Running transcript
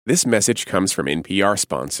This message comes from NPR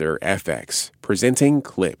sponsor FX, presenting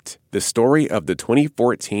Clipped, the story of the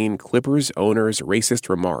 2014 Clippers owner's racist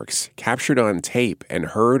remarks captured on tape and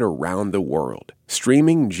heard around the world.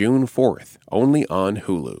 Streaming June 4th, only on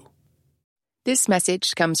Hulu. This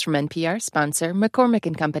message comes from NPR sponsor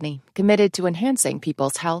McCormick & Company, committed to enhancing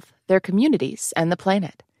people's health, their communities, and the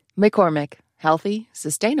planet. McCormick, healthy,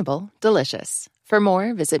 sustainable, delicious. For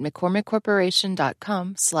more, visit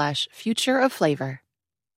mccormickcorporation.com/future-of-flavor.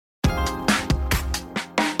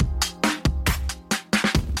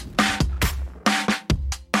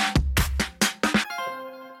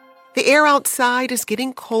 The air outside is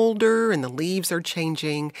getting colder and the leaves are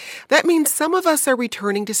changing. That means some of us are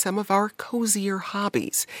returning to some of our cozier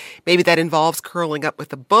hobbies. Maybe that involves curling up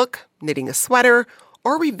with a book, knitting a sweater,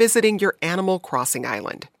 or revisiting your Animal Crossing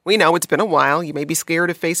island. We know it's been a while. You may be scared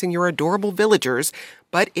of facing your adorable villagers,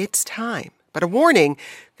 but it's time. But a warning,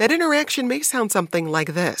 that interaction may sound something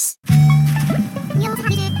like this.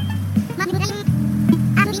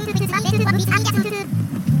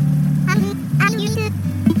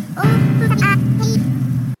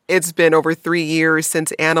 It's been over 3 years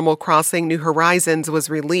since Animal Crossing New Horizons was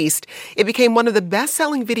released. It became one of the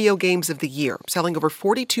best-selling video games of the year, selling over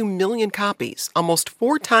 42 million copies, almost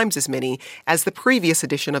 4 times as many as the previous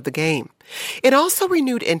edition of the game. It also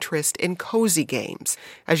renewed interest in cozy games,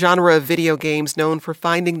 a genre of video games known for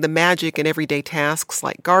finding the magic in everyday tasks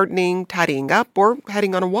like gardening, tidying up, or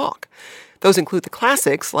heading on a walk. Those include the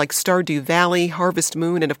classics like Stardew Valley, Harvest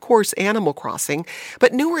Moon, and of course Animal Crossing,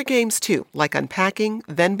 but newer games too, like Unpacking,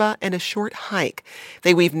 Venba, and A Short Hike.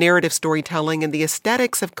 They weave narrative storytelling and the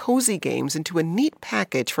aesthetics of cozy games into a neat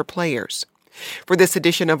package for players. For this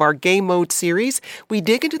edition of our Game Mode series, we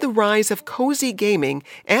dig into the rise of cozy gaming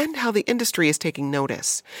and how the industry is taking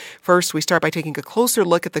notice. First, we start by taking a closer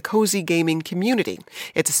look at the cozy gaming community.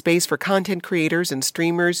 It's a space for content creators and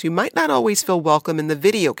streamers who might not always feel welcome in the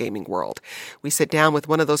video gaming world. We sit down with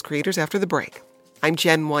one of those creators after the break. I'm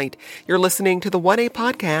Jen White. You're listening to the 1A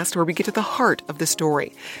podcast, where we get to the heart of the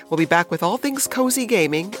story. We'll be back with all things cozy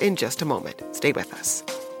gaming in just a moment. Stay with us.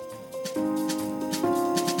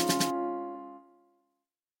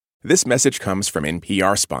 This message comes from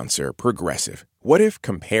NPR sponsor Progressive. What if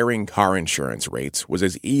comparing car insurance rates was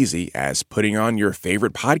as easy as putting on your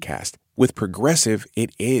favorite podcast? With Progressive,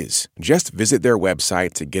 it is. Just visit their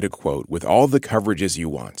website to get a quote with all the coverages you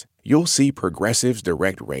want. You'll see Progressive's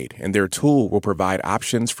direct rate, and their tool will provide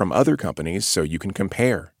options from other companies so you can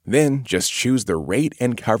compare. Then just choose the rate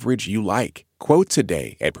and coverage you like. Quote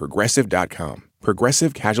today at Progressive.com.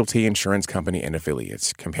 Progressive Casualty Insurance Company and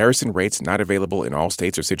Affiliates. Comparison rates not available in all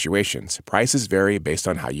states or situations. Prices vary based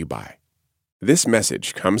on how you buy. This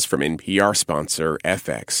message comes from NPR sponsor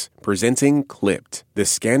FX, presenting Clipped, the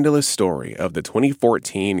scandalous story of the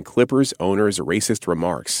 2014 Clippers owner's racist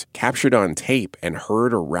remarks captured on tape and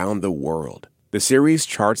heard around the world. The series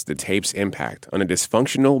charts the tape's impact on a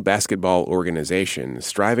dysfunctional basketball organization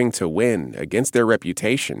striving to win against their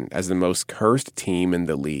reputation as the most cursed team in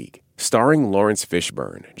the league. Starring Lawrence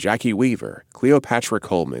Fishburne, Jackie Weaver, Cleopatra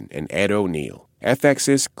Coleman, and Ed O'Neill.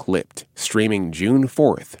 FX's Clipped, streaming June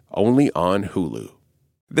 4th, only on Hulu.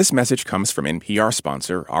 This message comes from NPR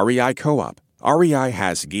sponsor REI Co-op. REI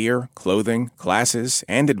has gear, clothing, classes,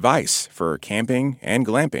 and advice for camping and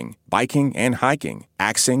glamping, biking and hiking,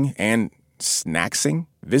 axing and snacksing.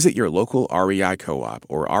 Visit your local REI Co-op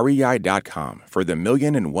or rei.com for the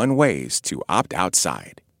 1,000,001 ways to opt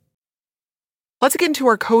outside. Let's get into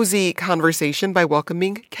our cozy conversation by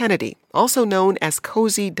welcoming Kennedy, also known as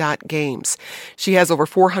Cozy.Games. She has over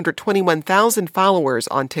 421,000 followers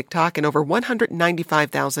on TikTok and over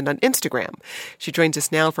 195,000 on Instagram. She joins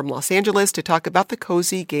us now from Los Angeles to talk about the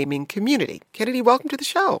cozy gaming community. Kennedy, welcome to the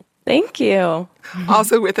show. Thank you.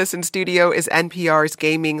 Also with us in studio is NPR's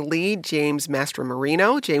gaming lead, James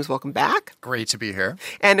Mastromarino. James, welcome back. Great to be here.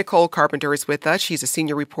 And Nicole Carpenter is with us. She's a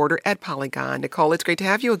senior reporter at Polygon. Nicole, it's great to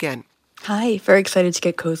have you again. Hi, very excited to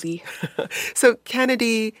get cozy. So,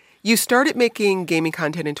 Kennedy, you started making gaming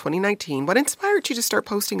content in 2019. What inspired you to start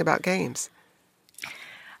posting about games?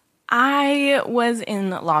 I was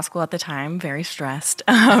in law school at the time, very stressed,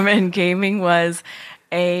 and gaming was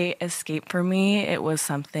a escape for me. It was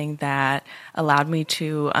something that allowed me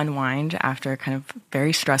to unwind after kind of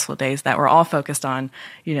very stressful days that were all focused on,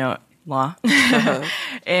 law.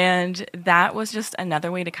 And that was just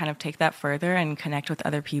another way to kind of take that further and connect with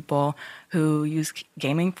other people who use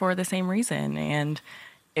gaming for the same reason. And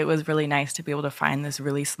it was really nice to be able to find this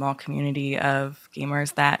really small community of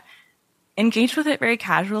gamers that engage with it very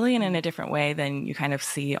casually and in a different way than you kind of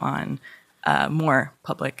see on a more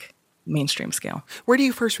public mainstream scale. Where do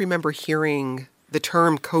you first remember hearing the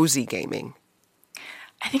term cozy gaming?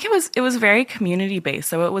 I think it was very community based.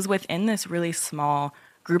 So it was within this really small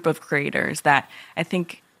group of creators that I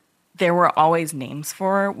think there were always names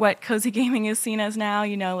for what cozy gaming is seen as now.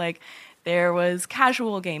 Like there was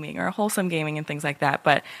casual gaming or wholesome gaming and things like that.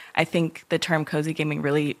 But I think the term cozy gaming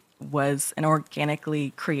really was an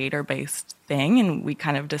organically creator-based thing, and we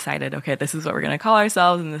kind of decided, okay, this is what we're going to call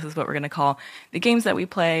ourselves, and this is what we're going to call the games that we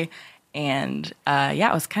play. And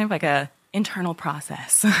it was kind of like a internal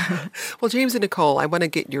process. Well, James and Nicole, I want to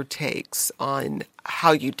get your takes on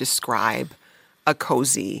how you describe a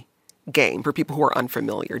cozy game for people who are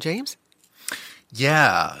unfamiliar. James?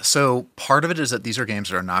 Yeah. So part of it is that these are games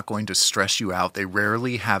that are not going to stress you out. They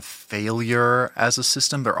rarely have failure as a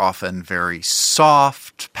system. They're often very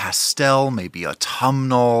soft, pastel, maybe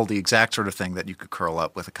autumnal, the exact sort of thing that you could curl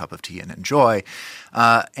up with a cup of tea and enjoy.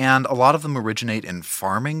 And a lot of them originate in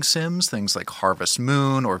farming sims, things like Harvest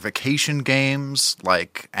Moon, or vacation games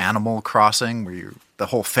like Animal Crossing, where the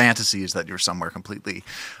whole fantasy is that you're somewhere completely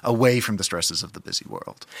away from the stresses of the busy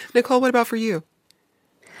world. Nicole, what about for you?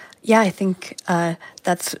 Yeah, I think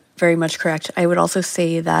that's very much correct. I would also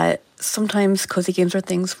say that sometimes cozy games are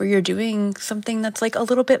things where you're doing something that's like a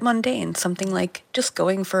little bit mundane, something like just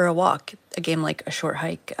going for a walk, a game like A Short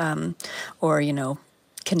Hike, or,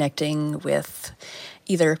 connecting with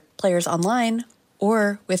either players online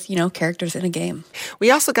or with, characters in a game.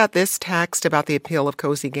 We also got this text about the appeal of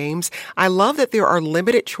cozy games. I love that there are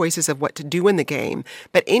limited choices of what to do in the game,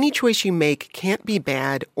 but any choice you make can't be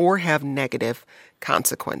bad or have negative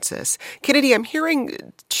consequences. Kennedy, I'm hearing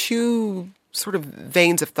two sort of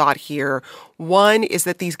veins of thought here. One is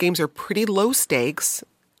that these games are pretty low stakes.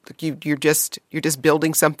 You're just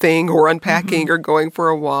building something or unpacking or going for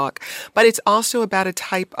a walk. But it's also about a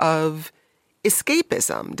type of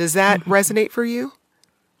escapism. Does that resonate for you?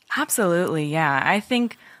 Absolutely, yeah. I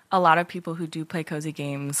think a lot of people who do play cozy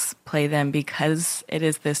games play them because it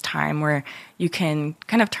is this time where you can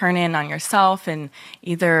kind of turn in on yourself and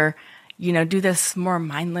either do this more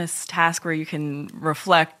mindless task where you can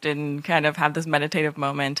reflect and kind of have this meditative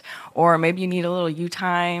moment, or maybe you need a little you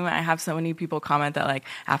time. I have so many people comment that like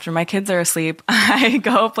after my kids are asleep, I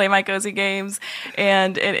go play my cozy games,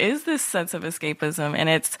 and it is this sense of escapism, and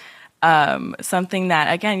it's something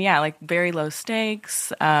that, again, like very low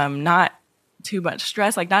stakes, not too much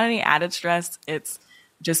stress, like not any added stress. It's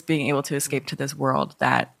just being able to escape to this world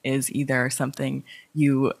that is either something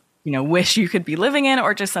you wish you could be living in,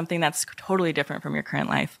 or just something that's totally different from your current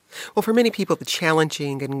life. Well, for many people, the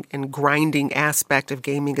challenging and grinding aspect of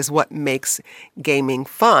gaming is what makes gaming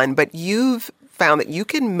fun. But you've found that you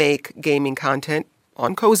can make gaming content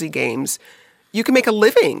on cozy games. You can make a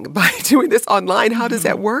living by doing this online. How does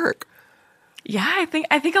that work? Yeah, I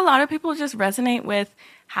think a lot of people just resonate with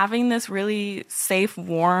having this really safe,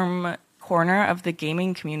 warm corner of the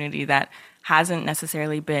gaming community that hasn't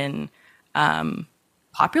necessarily been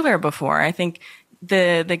popular before. I think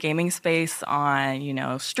the gaming space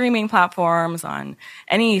on, streaming platforms, on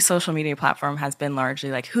any social media platform has been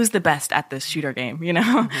largely like, who's the best at this shooter game,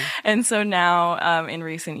 And so now, in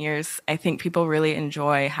recent years, I think people really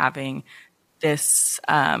enjoy having this,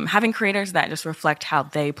 having creators that just reflect how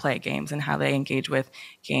they play games and how they engage with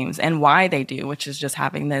games and why they do, which is just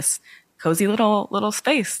having this cozy little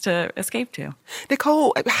space to escape to.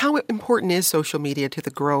 Nicole, how important is social media to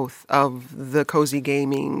the growth of the cozy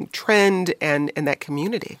gaming trend and that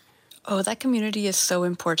community? Oh, that community is so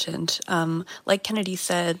important. Like Kennedy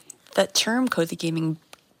said, that term cozy gaming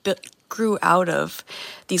grew out of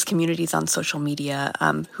these communities on social media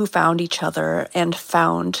who found each other and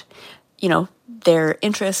found, their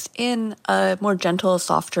interest in a more gentle,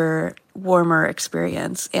 softer, warmer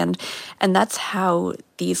experience. And that's how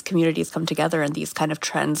these communities come together and these kind of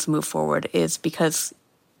trends move forward, is because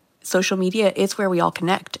social media is where we all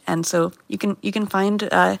connect. And so you can find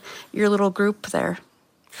your little group there.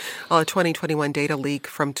 Well, a 2021 data leak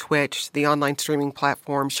from Twitch, the online streaming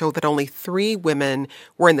platform, showed that only 3 women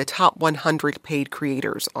were in the top 100 paid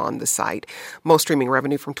creators on the site. Most streaming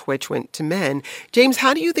revenue from Twitch went to men. James,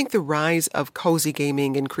 how do you think the rise of cozy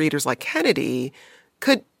gaming and creators like Kennedy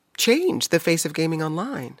could change the face of gaming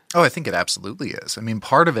online? Oh, I think it absolutely is. I mean,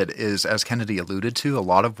 part of it is, as Kennedy alluded to, a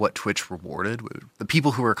lot of what Twitch rewarded, the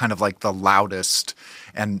people who were kind of like the loudest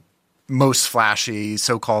and most flashy,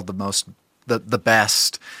 so-called the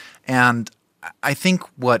best. And I think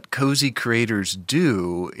what cozy creators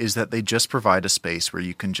do is that they just provide a space where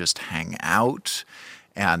you can just hang out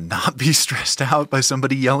and not be stressed out by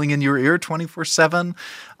somebody yelling in your ear 24/7.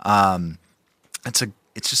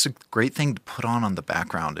 It's just a great thing to put on the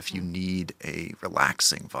background if you need a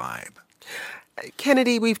relaxing vibe.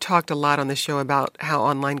 Kennedy, we've talked a lot on the show about how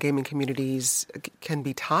online gaming communities can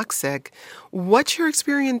be toxic. What's your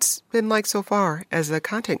experience been like so far as a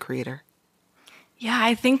content creator? Yeah,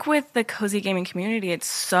 I think with the cozy gaming community, it's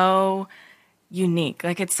so unique.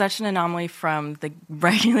 Like, it's such an anomaly from the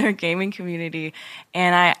regular gaming community.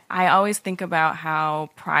 And I always think about how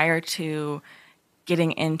prior to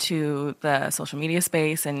getting into the social media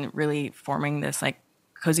space and really forming this like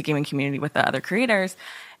cozy gaming community with the other creators,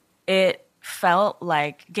 it felt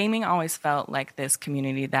like gaming always felt like this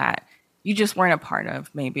community that you just weren't a part of,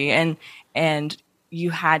 maybe. And you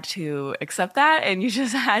had to accept that, and you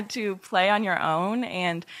just had to play on your own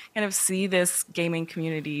and kind of see this gaming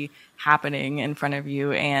community happening in front of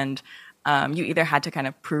you. And you either had to kind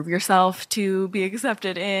of prove yourself to be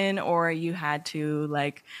accepted in, or you had to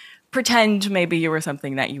like pretend maybe you were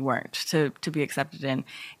something that you weren't to be accepted in.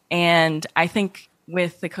 And I think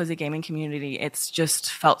with the cozy gaming community, it's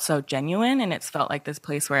just felt so genuine, and it's felt like this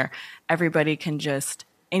place where everybody can just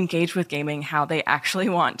engage with gaming how they actually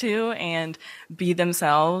want to and be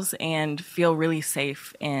themselves and feel really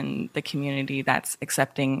safe in the community that's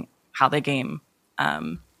accepting how they game,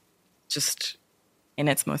 just in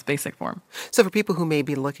its most basic form. So for people who may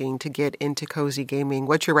be looking to get into cozy gaming,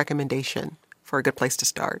 what's your recommendation for a good place to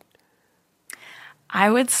start? I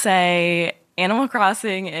would say Animal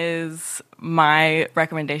Crossing is my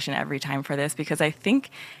recommendation every time for this, because I think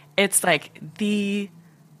it's like the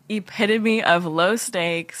epitome of low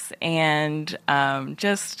stakes and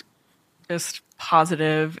just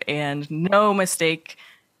positive, and no mistake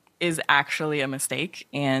is actually a mistake,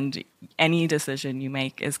 and any decision you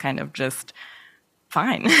make is kind of just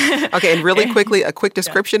fine. Okay, and really quickly, a quick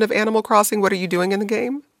description of Animal Crossing. What are you doing in the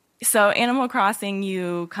game? So Animal Crossing,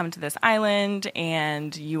 you come to this island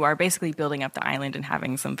and you are basically building up the island and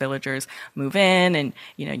having some villagers move in, and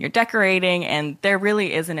you're decorating, and there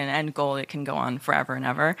really isn't an end goal. It can go on forever and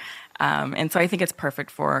ever. And so I think it's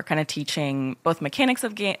perfect for kind of teaching both mechanics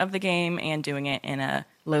of the game and doing it in a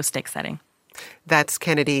low stakes setting. That's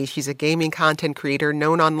Kennedy. She's a gaming content creator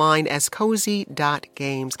known online as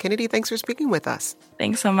Cozy.Games. Kennedy, thanks for speaking with us.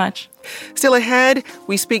 Thanks so much. Still ahead,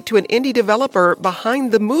 we speak to an indie developer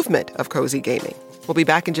behind the movement of cozy gaming. We'll be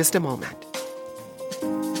back in just a moment.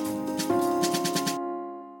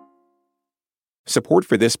 Support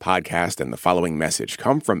for this podcast and the following message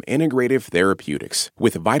come from Integrative Therapeutics,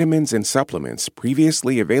 with vitamins and supplements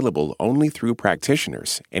previously available only through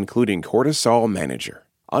practitioners, including Cortisol Manager.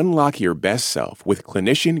 Unlock your best self with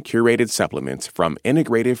clinician-curated supplements from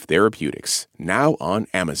Integrative Therapeutics, now on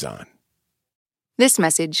Amazon. This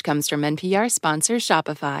message comes from NPR sponsor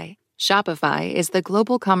Shopify. Shopify is the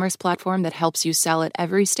global commerce platform that helps you sell at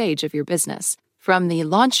every stage of your business. From the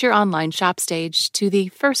launch your online shop stage to the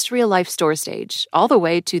first real-life store stage, all the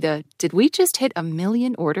way to the did we just hit 1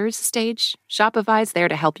 million orders stage, Shopify's there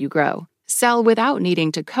to help you grow. Sell without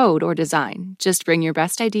needing to code or design. Just bring your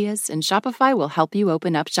best ideas and Shopify will help you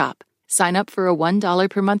open up shop. Sign up for a $1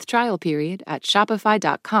 per month trial period at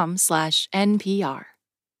shopify.com/NPR.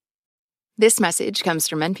 This message comes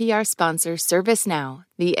from NPR sponsor ServiceNow,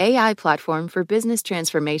 the AI platform for business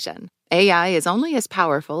transformation. AI is only as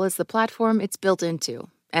powerful as the platform it's built into.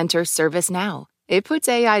 Enter ServiceNow. It puts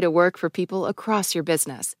AI to work for people across your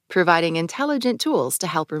business, providing intelligent tools to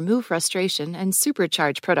help remove frustration and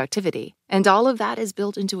supercharge productivity. And all of that is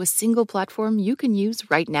built into a single platform you can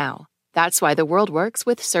use right now. That's why the world works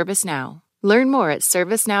with ServiceNow. Learn more at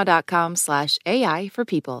servicenow.com/AI for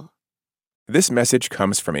people. This message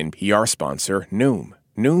comes from NPR sponsor Noom.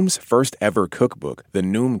 Noom's first ever cookbook, The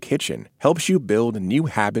Noom Kitchen, helps you build new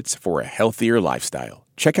habits for a healthier lifestyle.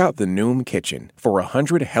 Check out The Noom Kitchen for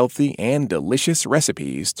 100 healthy and delicious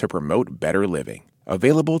recipes to promote better living.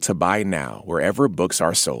 Available to buy now wherever books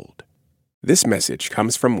are sold. This message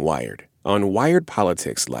comes from Wired. On Wired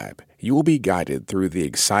Politics Lab, you will be guided through the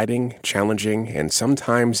exciting, challenging, and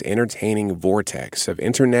sometimes entertaining vortex of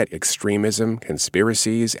internet extremism,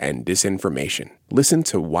 conspiracies, and disinformation. Listen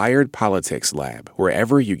to Wired Politics Lab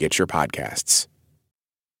wherever you get your podcasts.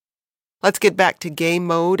 Let's get back to game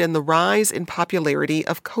mode and the rise in popularity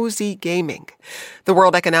of cozy gaming. The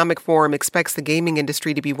World Economic Forum expects the gaming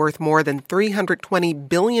industry to be worth more than $320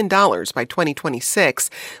 billion by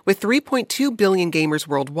 2026, with 3.2 billion gamers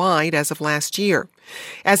worldwide as of last year.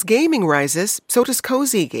 As gaming rises, so does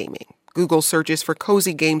cozy gaming. Google searches for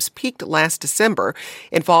cozy games peaked last December.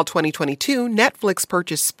 In fall 2022, Netflix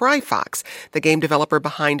purchased Spry Fox, the game developer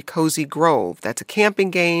behind Cozy Grove. That's a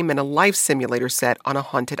camping game and a life simulator set on a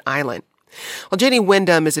haunted island. Well, Jenny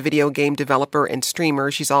Wyndham is a video game developer and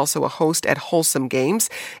streamer. She's also a host at Wholesome Games,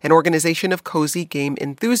 an organization of cozy game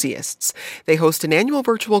enthusiasts. They host an annual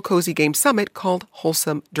virtual cozy game summit called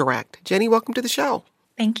Wholesome Direct. Jenny, welcome to the show.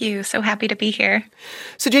 Thank you. So happy to be here.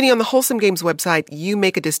 So, Jenny, on the Wholesome Games website, you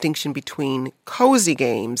make a distinction between cozy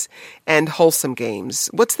games and wholesome games.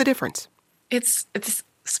 What's the difference? It's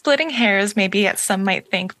splitting hairs, maybe, as some might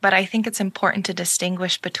think, but I think it's important to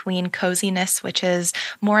distinguish between coziness, which is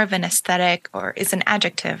more of an aesthetic or is an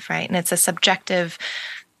adjective, right? And it's a subjective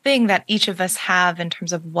thing that each of us have in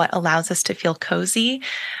terms of what allows us to feel cozy.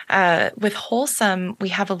 With wholesome, we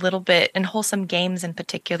have a little bit, in wholesome games in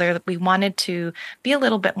particular, we wanted to be a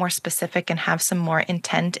little bit more specific and have some more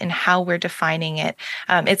intent in how we're defining it.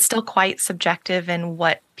 It's still quite subjective in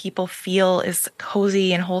what people feel is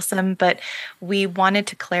cozy and wholesome, but we wanted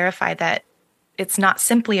to clarify that it's not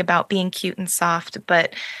simply about being cute and soft,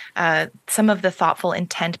 but some of the thoughtful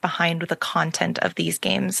intent behind the content of these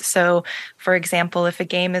games. So, for example, if a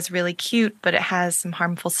game is really cute, but it has some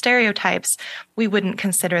harmful stereotypes, we wouldn't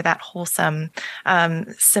consider that wholesome.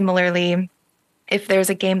 Similarly, if there's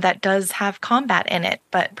a game that does have combat in it,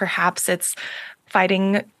 but perhaps it's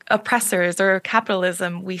fighting oppressors or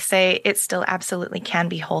capitalism, we say it still absolutely can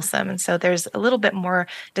be wholesome. And so there's a little bit more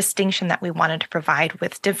distinction that we wanted to provide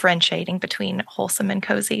with differentiating between wholesome and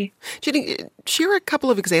cozy. Jenny, share a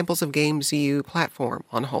couple of examples of games you platform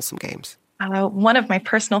on Wholesome Games. One of my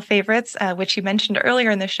personal favorites, which you mentioned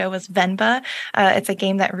earlier in the show, was Venba. It's a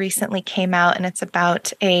game that recently came out, and it's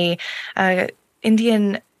about a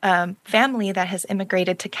Indian family that has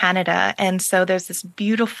immigrated to Canada. And so there's this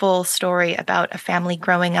beautiful story about a family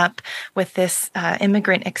growing up with this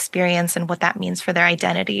immigrant experience and what that means for their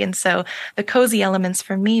identity. And so the cozy elements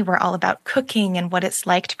for me were all about cooking and what it's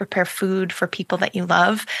like to prepare food for people that you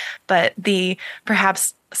love. But the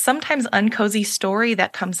perhaps sometimes uncozy story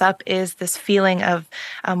that comes up is this feeling of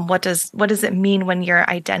what does it mean when your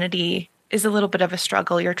identity is a little bit of a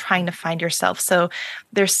struggle, you're trying to find yourself. So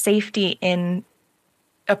there's safety in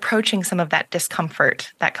approaching some of that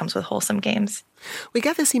discomfort that comes with wholesome games. We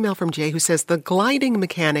got this email from Jay who says the gliding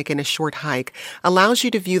mechanic in a short hike allows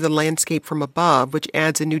you to view the landscape from above, which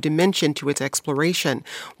adds a new dimension to its exploration.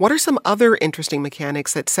 What are some other interesting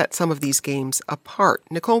mechanics that set some of these games apart?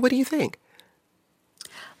 Nicole, what do you think?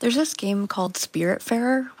 There's this game called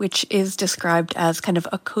Spiritfarer, which is described as kind of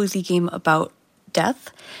a cozy game about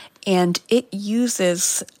death. And it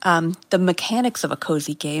uses the mechanics of a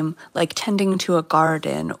cozy game, like tending to a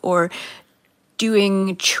garden or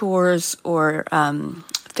doing chores or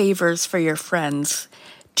favors for your friends,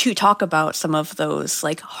 to talk about some of those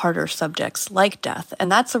like harder subjects like death.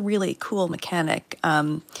 And that's a really cool mechanic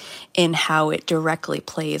in how it directly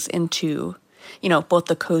plays into, both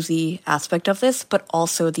the cozy aspect of this, but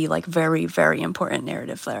also the like very, very important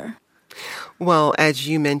narrative there. Well, as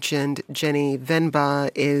you mentioned, Jenny,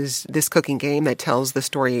 Venba is this cooking game that tells the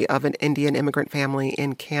story of an Indian immigrant family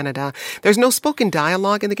in Canada. There's no spoken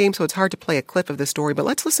dialogue in the game, so it's hard to play a clip of the story, but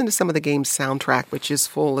let's listen to some of the game's soundtrack, which is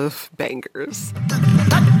full of bangers.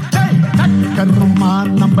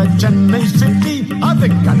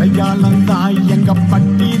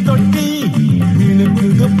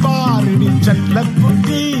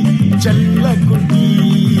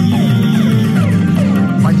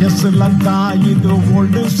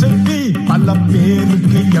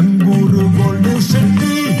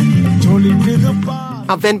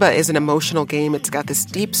 Venba is an emotional game. It's got this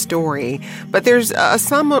deep story, but there's a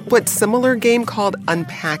somewhat similar game called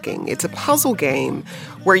Unpacking. It's a puzzle game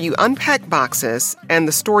where you unpack boxes and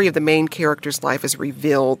the story of the main character's life is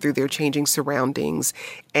revealed through their changing surroundings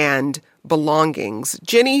and belongings.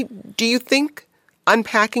 Jenny, do you think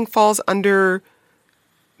Unpacking falls under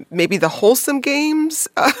maybe the wholesome games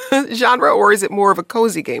genre, or is it more of a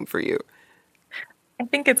cozy game for you? I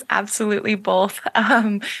think it's absolutely both.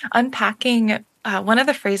 Unpacking, one of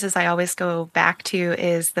the phrases I always go back to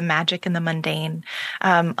is the magic in the mundane.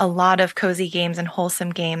 A lot of cozy games and wholesome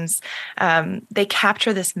games, they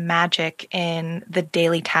capture this magic in the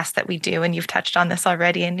daily tasks that we do. And you've touched on this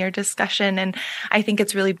already in your discussion. And I think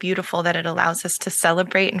it's really beautiful that it allows us to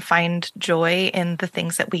celebrate and find joy in the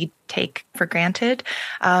things that we take for granted.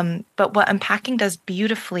 But what Unpacking does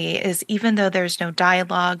beautifully is, even though there's no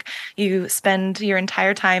dialogue, you spend your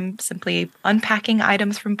entire time simply unpacking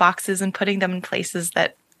items from boxes and putting them in places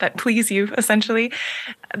that please you, essentially.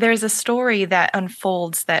 There's a story that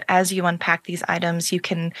unfolds that as you unpack these items, you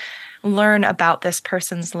can learn about this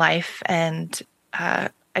person's life. And I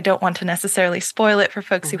don't want to necessarily spoil it for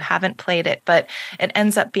folks who haven't played it, but it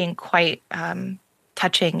ends up being quite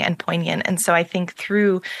touching and poignant. And so I think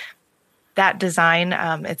through that design,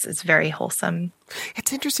 it's very wholesome.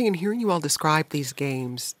 It's interesting in hearing you all describe these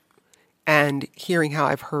games and hearing how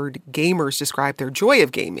I've heard gamers describe their joy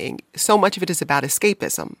of gaming. So much of it is about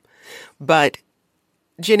escapism. But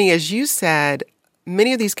Jenny, as you said,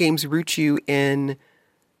 many of these games root you in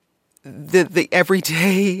the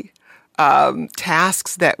everyday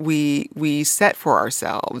tasks that we set for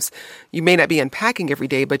ourselves. You may not be unpacking every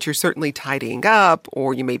day, but you're certainly tidying up,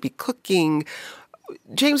 or you may be cooking.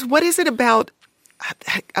 James, what is it about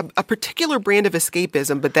a particular brand of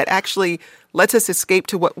escapism, but that actually lets us escape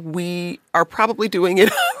to what we are probably doing in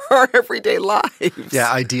our everyday lives?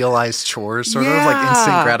 Yeah, idealized chores, sort of like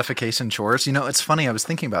instant gratification chores. You know, it's funny, I was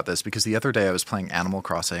thinking about this because the other day I was playing Animal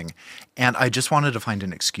Crossing and I just wanted to find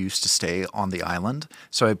an excuse to stay on the island.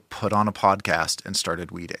 So I put on a podcast and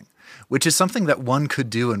started weeding, which is something that one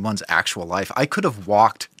could do in one's actual life. I could have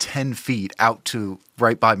walked 10 feet out to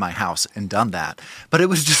right by my house and done that. But it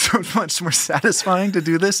was just so much more satisfying to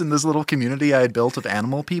do this in this little community I had built of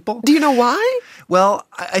animal people. Do you know why? Well,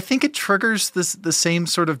 I think it triggers the same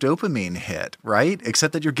sort of dopamine hit, right?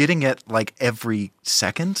 Except that you're getting it like every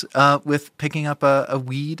second with picking up a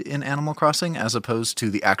weed in Animal Crossing, as opposed to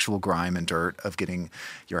the actual grime and dirt of getting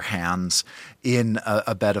your hands in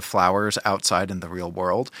a bed of flowers outside in the real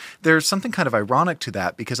world. There's something kind of ironic to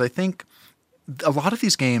that, because I think a lot of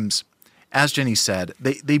these games, as Jenny said,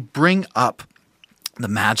 they bring up the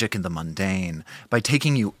magic and the mundane by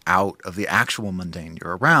taking you out of the actual mundane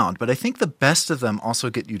you're around. But I think the best of them also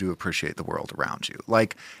get you to appreciate the world around you.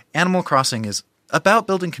 Like Animal Crossing is about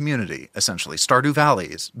building community, essentially. Stardew Valley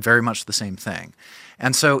is very much the same thing.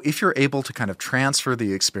 And so if you're able to kind of transfer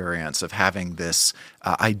the experience of having this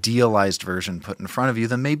idealized version put in front of you,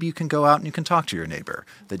 then maybe you can go out and you can talk to your neighbor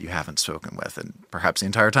that you haven't spoken with, and perhaps the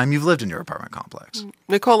entire time you've lived in your apartment complex.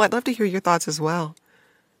 Nicole, I'd love to hear your thoughts as well.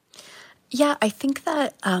 Yeah, I think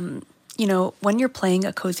that, when you're playing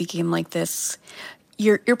a cozy game like this,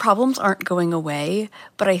 your problems aren't going away,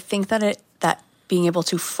 but I think that being able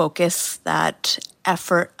to focus that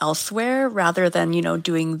effort elsewhere rather than,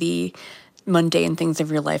 doing the mundane things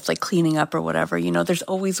of your life, like cleaning up or whatever, there's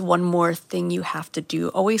always one more thing you have to do,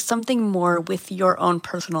 always something more with your own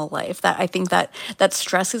personal life. That I think that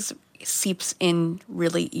stress seeps in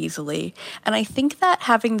really easily. And I think that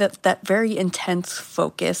having that very intense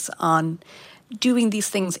focus on doing these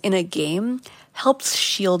things in a game helps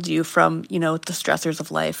shield you from, the stressors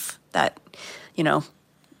of life that,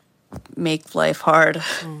 make life hard.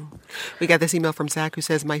 We got this email from Zach who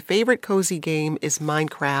says, my favorite cozy game is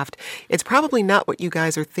Minecraft. It's probably not what you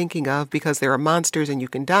guys are thinking of because there are monsters and you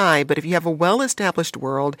can die, but if you have a well-established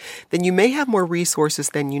world, then you may have more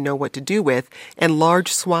resources than you know what to do with, and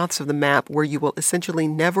large swaths of the map where you will essentially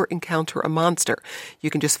never encounter a monster. You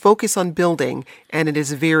can just focus on building, and it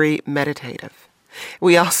is very meditative.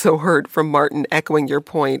 We also heard from Martin echoing your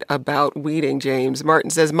point about weeding, James. Martin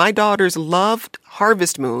says, my daughters loved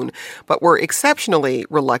Harvest Moon, but were exceptionally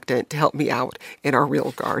reluctant to help me out in our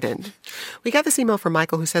real garden. We got this email from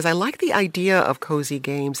Michael who says, I like the idea of cozy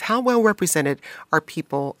games. How well represented are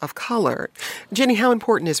people of color? Jenny, how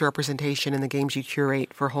important is representation in the games you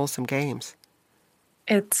curate for Wholesome Games?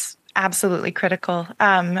 It's absolutely critical.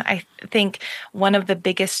 I think one of the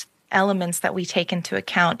biggest elements that we take into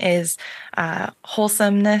account is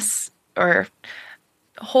wholesomeness, or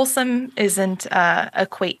wholesome isn't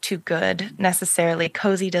equate to good necessarily.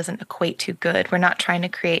 Cozy doesn't equate to good. We're not trying to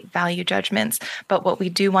create value judgments, but what we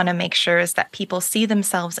do want to make sure is that people see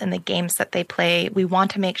themselves in the games that they play. We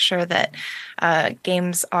want to make sure that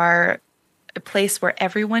games are a place where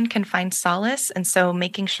everyone can find solace. And so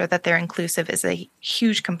making sure that they're inclusive is a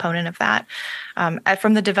huge component of that.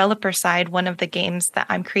 From the developer side, one of the games that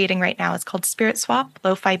I'm creating right now is called Spirit Swap,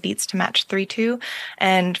 Lo-Fi Beats to Match 3-2.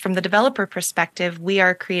 And from the developer perspective, we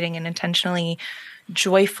are creating an intentionally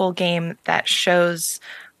joyful game that shows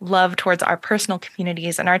love towards our personal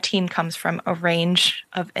communities. And our team comes from a range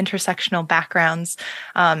of intersectional backgrounds.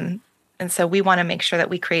 And so we want to make sure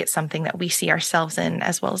that we create something that we see ourselves in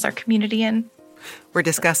as well as our community in. We're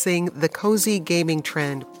discussing the cozy gaming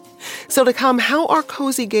trend. So to come, how are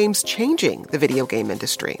cozy games changing the video game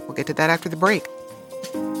industry? We'll get to that after the break.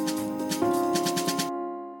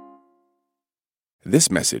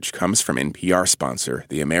 This message comes from NPR sponsor,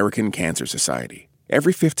 the American Cancer Society.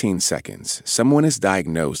 Every 15 seconds, someone is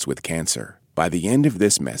diagnosed with cancer. By the end of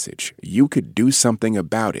this message, you could do something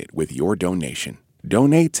about it with your donation.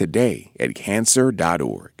 Donate today at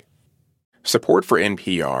cancer.org. Support for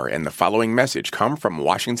NPR and the following message come from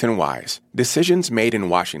Washington Wise. Decisions made in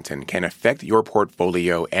Washington can affect your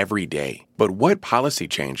portfolio every day. But what policy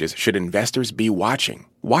changes should investors be watching?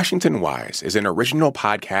 Washington Wise is an original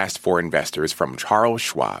podcast for investors from Charles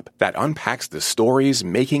Schwab that unpacks the stories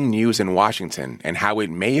making news in Washington and how it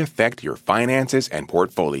may affect your finances and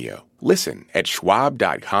portfolio. Listen at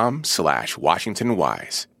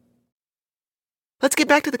schwab.com/WashingtonWise. Let's get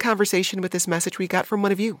back to the conversation with this message we got from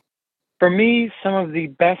one of you. For me, some of the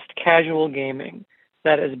best casual gaming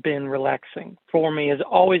that has been relaxing for me has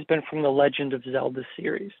always been from the Legend of Zelda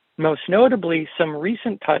series. Most notably, some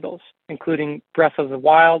recent titles, including Breath of the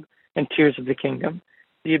Wild and Tears of the Kingdom.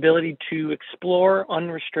 The ability to explore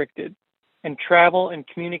unrestricted and travel and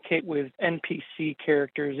communicate with NPC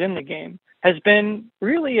characters in the game has been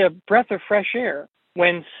really a breath of fresh air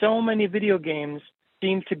when so many video games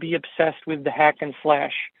seem to be obsessed with the hack and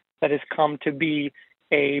slash that has come to be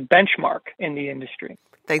a benchmark in the industry.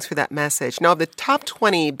 Thanks for that message. Now, of the top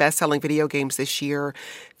 20 best-selling video games this year,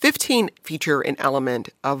 15 feature an element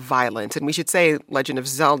of violence. And we should say Legend of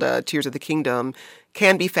Zelda, Tears of the Kingdom,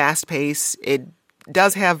 can be fast-paced. It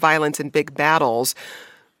does have violence and big battles.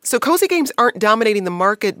 So cozy games aren't dominating the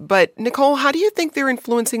market, but Nicole, how do you think they're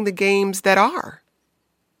influencing the games that are?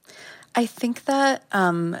 I think that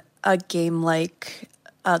a game like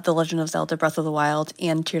The Legend of Zelda Breath of the Wild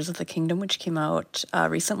and Tears of the Kingdom, which came out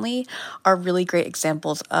recently, are really great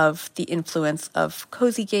examples of the influence of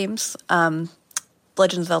cozy games. Legend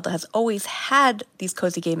of Zelda has always had these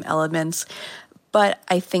cozy game elements, but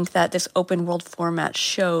I think that this open world format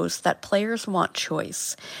shows that players want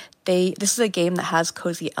choice. This is a game that has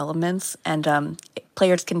cozy elements, and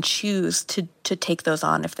players can choose to take those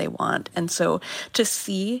on if they want. And so to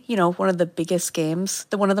see, one of the biggest games,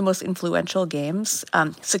 one of the most influential games,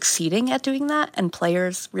 succeeding at doing that, and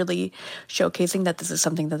players really showcasing that this is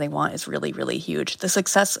something that they want is really, really huge. The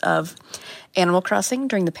success of Animal Crossing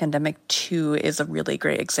during the pandemic, too, is a really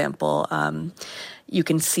great example. You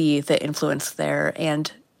can see the influence there, and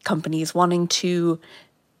companies wanting to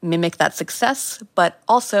mimic that success, but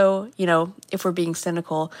also, if we're being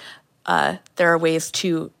cynical, there are ways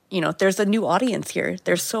to, there's a new audience here.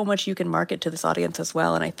 There's so much you can market to this audience as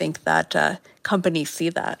well, and I think that companies see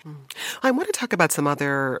that. I want to talk about some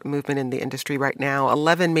other movement in the industry right now.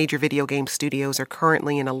 11 major video game studios are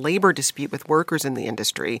currently in a labor dispute with workers in the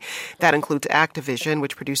industry. That includes Activision,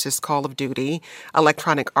 which produces Call of Duty,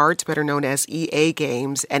 Electronic Arts, better known as EA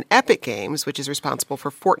Games, and Epic Games, which is responsible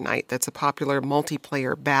for Fortnite. That's a popular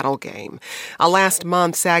multiplayer battle game. Last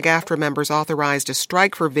month, SAG-AFTRA members authorized a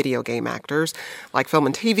strike for video game actors. Like film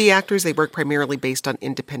and TV actors, they work primarily based on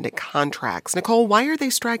independent contracts. Nicole, why are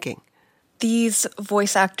they striking? These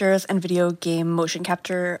voice actors and video game motion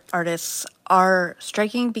capture artists are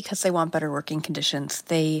striking because they want better working conditions.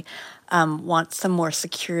 They want some more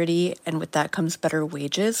security, and with that comes better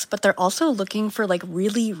wages. But they're also looking for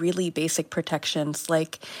really, really basic protections,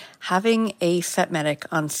 like having a set medic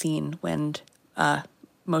on scene when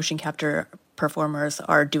motion capture performers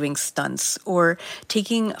are doing stunts, or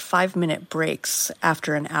taking 5-minute breaks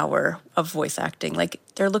after an hour of voice acting.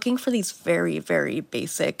 They're looking for these very, very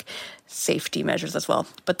basic safety measures as well.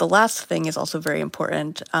 But the last thing is also very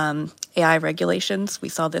important. AI regulations. We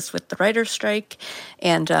saw this with the writer's strike,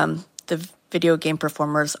 and the video game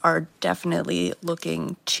performers are definitely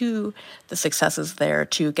looking to the successes there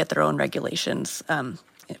to get their own regulations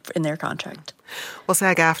in their contract. Well,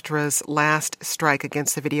 SAG-AFTRA's last strike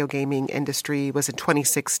against the video gaming industry was in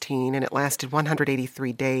 2016, and it lasted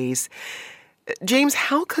 183 days. James,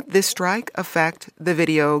 how could this strike affect the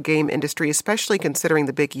video game industry, especially considering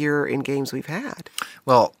the big year in games we've had?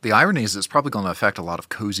 Well, the irony is it's probably going to affect a lot of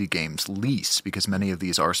cozy games least, because many of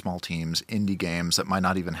these are small teams, indie games that might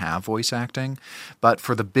not even have voice acting. But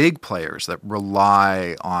for the big players that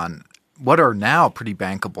rely on what are now pretty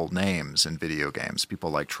bankable names in video games,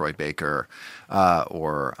 people like Troy Baker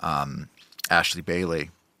or Ashley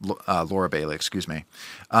Bailey, Laura Bailey,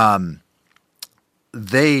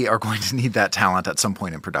 they are going to need that talent at some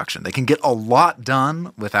point in production. They can get a lot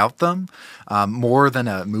done without them, more than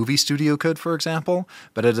a movie studio could, for example.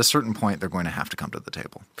 But at a certain point, they're going to have to come to the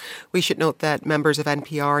table. We should note that members of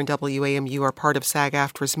NPR and WAMU are part of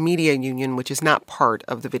SAG-AFTRA's media union, which is not part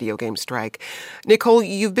of the video game strike. Nicole,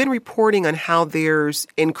 you've been reporting on how there's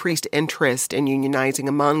increased interest in unionizing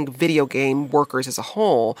among video game workers as a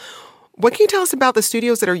whole. What can you tell us about the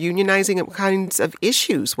studios that are unionizing and what kinds of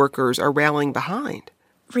issues workers are rallying behind?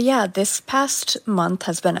 Yeah, this past month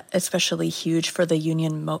has been especially huge for the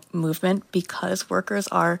union movement because workers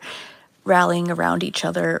are rallying around each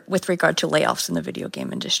other with regard to layoffs in the video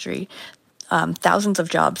game industry. Thousands of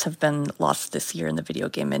jobs have been lost this year in the video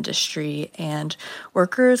game industry, and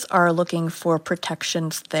workers are looking for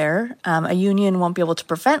protections there. A union won't be able to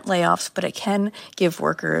prevent layoffs, but it can give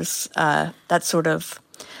workers that sort of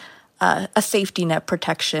a safety net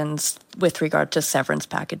protections with regard to severance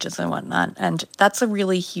packages and whatnot. And that's a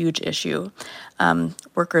really huge issue.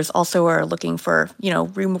 Workers also are looking for,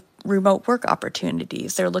 remote work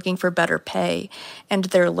opportunities. They're looking for better pay, and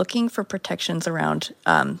they're looking for protections around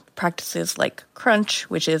practices like crunch,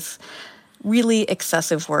 which is really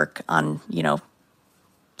excessive work on,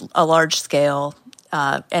 a large scale,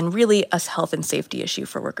 and really a health and safety issue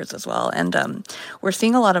for workers as well. And we're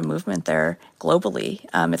seeing a lot of movement there globally.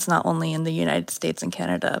 It's not only in the United States and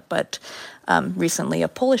Canada, but recently a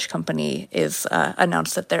Polish company is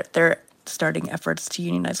announced that they're starting efforts to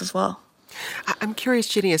unionize as well. I'm curious,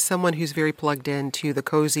 Ginny, as someone who's very plugged into the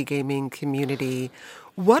cozy gaming community,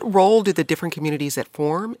 what role do the different communities that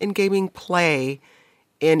form in gaming play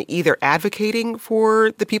in either advocating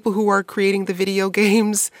for the people who are creating the video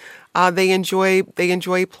games they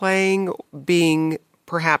enjoy playing, being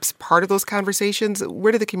perhaps part of those conversations?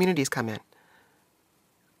 Where do the communities come in?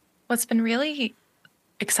 What's been really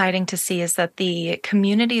exciting to see is that the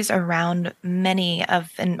communities around many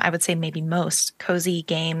of, and I would say maybe most, cozy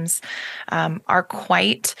games are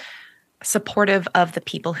quite supportive of the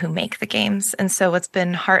people who make the games. And so what's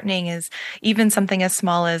been heartening is even something as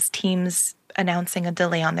small as teams announcing a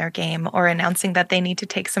delay on their game or announcing that they need to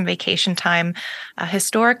take some vacation time.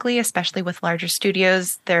 Historically, especially with larger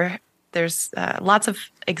studios, there's lots of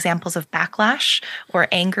examples of backlash or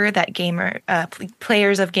anger that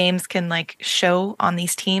players of games can show on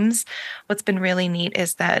these teams. What's been really neat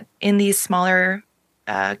is that in these smaller,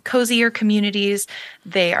 cozier communities,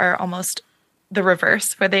 they are almost the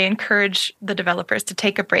reverse, where they encourage the developers to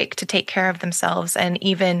take a break, to take care of themselves. And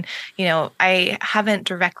even, I haven't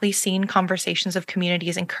directly seen conversations of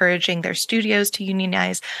communities encouraging their studios to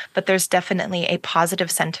unionize, but there's definitely a positive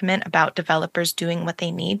sentiment about developers doing what they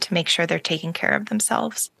need to make sure they're taking care of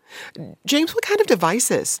themselves. James, what kind of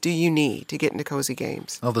devices do you need to get into cozy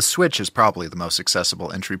games? Well, the Switch is probably the most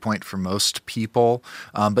accessible entry point for most people,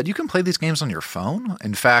 but you can play these games on your phone.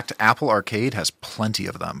 In fact, Apple Arcade has plenty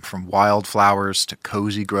of them, from Wildflowers to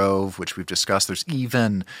Cozy Grove, which we've discussed. There's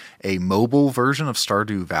even a mobile version of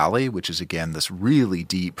Stardew Valley, which is, again, this really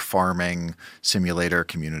deep farming simulator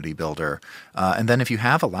community builder. And then if you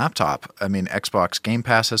have a laptop, Xbox Game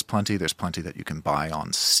Pass has plenty. There's plenty that you can buy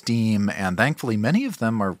on Steam, and thankfully many of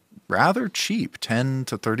them are rather cheap, $10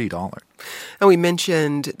 to $30. And we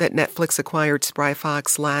mentioned that Netflix acquired Spry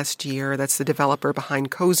Fox last year. That's the developer behind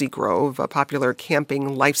Cozy Grove, a popular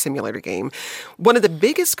camping life simulator game. One of the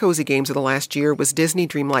biggest cozy games of the last year was Disney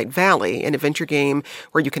Dreamlight Valley, an adventure game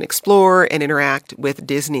where you can explore and interact with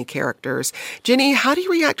Disney characters. Ginny, how do you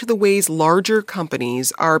react to the ways larger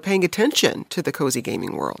companies are paying attention to the cozy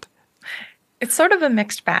gaming world? It's sort of a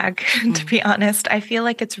mixed bag, to be honest. I feel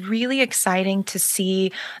like it's really exciting to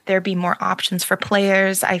see there be more options for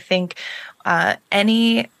players. I think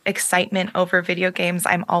any excitement over video games,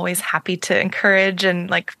 I'm always happy to encourage and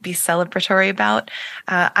be celebratory about.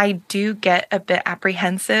 I do get a bit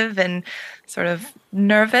apprehensive and sort of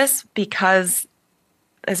nervous because,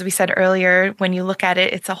 as we said earlier, when you look at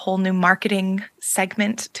it, it's a whole new marketing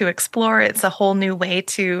segment to explore. It's a whole new way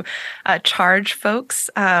to charge folks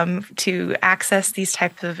to access these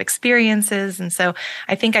types of experiences. And so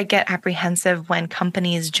I think I get apprehensive when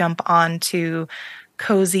companies jump on to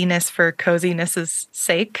coziness for coziness's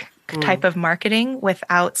sake type of marketing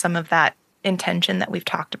without some of that intention that we've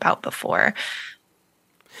talked about before.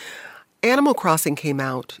 Animal Crossing came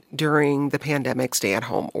out during the pandemic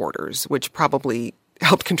stay-at-home orders, which probably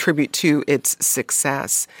helped contribute to its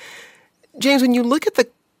success. James, when you look at the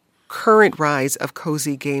current rise of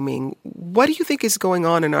cozy gaming, what do you think is going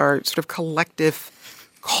on in our sort of collective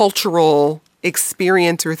cultural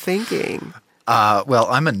experience or thinking? Well,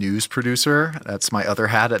 I'm a news producer. That's my other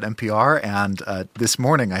hat at NPR. And this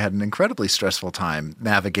morning I had an incredibly stressful time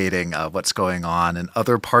navigating what's going on in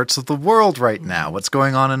other parts of the world right now, what's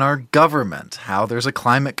going on in our government, how there's a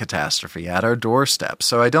climate catastrophe at our doorstep.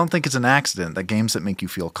 So I don't think it's an accident that games that make you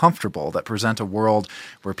feel comfortable, that present a world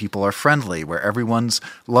where people are friendly, where everyone's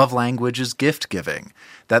love language is gift giving,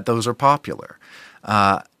 that those are popular.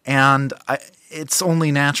 It's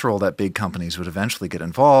only natural that big companies would eventually get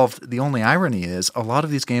involved. The only irony is a lot of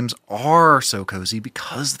these games are so cozy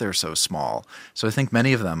because they're so small. So I think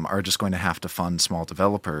many of them are just going to have to fund small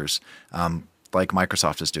developers, like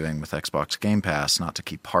Microsoft is doing with Xbox Game Pass, not to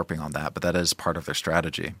keep harping on that, but that is part of their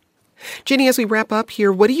strategy. Ginny, as we wrap up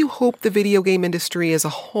here, what do you hope the video game industry as a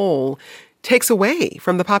whole takes away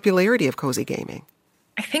from the popularity of cozy gaming?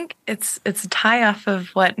 I think it's a tie off of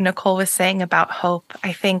what Nicole was saying about hope.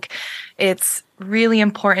 I think it's really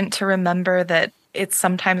important to remember that it's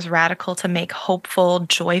sometimes radical to make hopeful,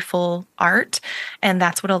 joyful art. And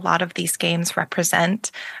that's what a lot of these games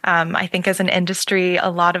represent. I think as an industry, a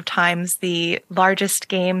lot of times the largest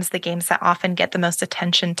games, the games that often get the most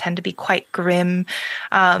attention, tend to be quite grim.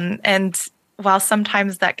 And while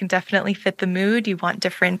sometimes that can definitely fit the mood, you want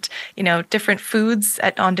different foods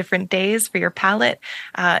on different days for your palate.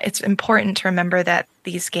 It's important to remember that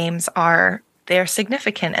these games they're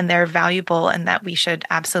significant and they're valuable, and that we should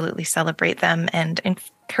absolutely celebrate them and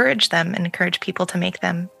encourage them and encourage people to make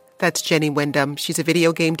them. That's Jenny Wyndham. She's a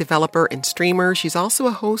video game developer and streamer. She's also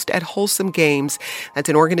a host at Wholesome Games. That's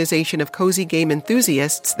an organization of cozy game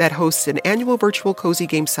enthusiasts that hosts an annual virtual cozy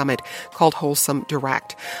game summit called Wholesome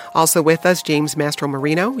Direct. Also with us, James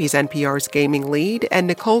Mastromarino. He's NPR's gaming lead, and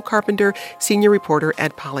Nicole Carpenter, senior reporter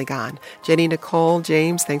at Polygon. Jenny, Nicole,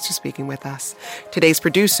 James, thanks for speaking with us. Today's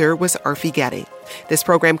producer was Arfi Getty. This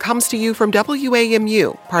program comes to you from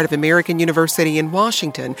WAMU, part of American University in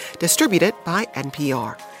Washington, distributed by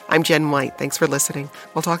NPR. I'm Jen White. Thanks for listening.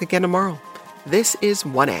 We'll talk again tomorrow. This is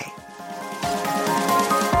 1A.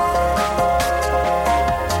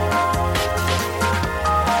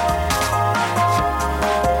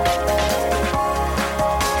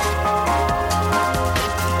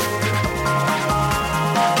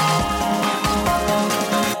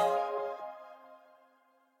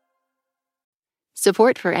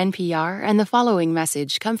 Support for NPR and the following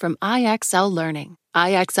message come from IXL Learning.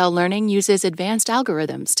 IXL Learning uses advanced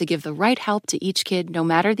algorithms to give the right help to each kid, no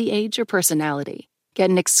matter the age or personality. Get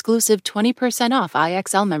an exclusive 20% off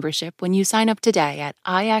IXL membership when you sign up today at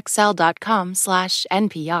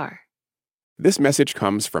IXL.com/NPR. This message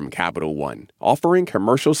comes from Capital One, offering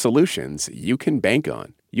commercial solutions you can bank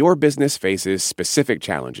on. Your business faces specific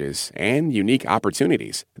challenges and unique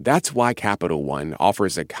opportunities. That's why Capital One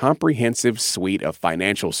offers a comprehensive suite of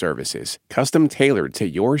financial services, custom-tailored to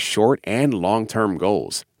your short and long-term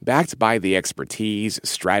goals. Backed by the expertise,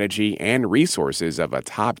 strategy, and resources of a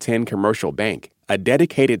top 10 commercial bank, a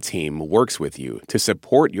dedicated team works with you to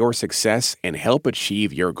support your success and help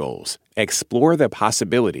achieve your goals. Explore the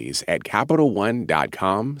possibilities at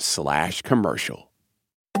CapitalOne.com/commercial.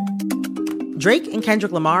 Drake and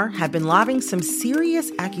Kendrick Lamar have been lobbing some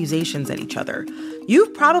serious accusations at each other.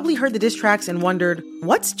 You've probably heard the diss tracks and wondered,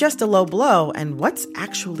 what's just a low blow and what's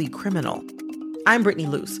actually criminal? I'm Brittany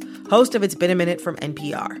Luce, host of It's Been a Minute from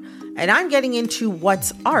NPR, and I'm getting into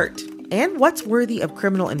what's art and what's worthy of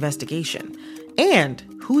criminal investigation, and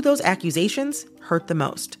who those accusations hurt the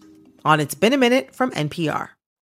most. On It's Been a Minute from NPR.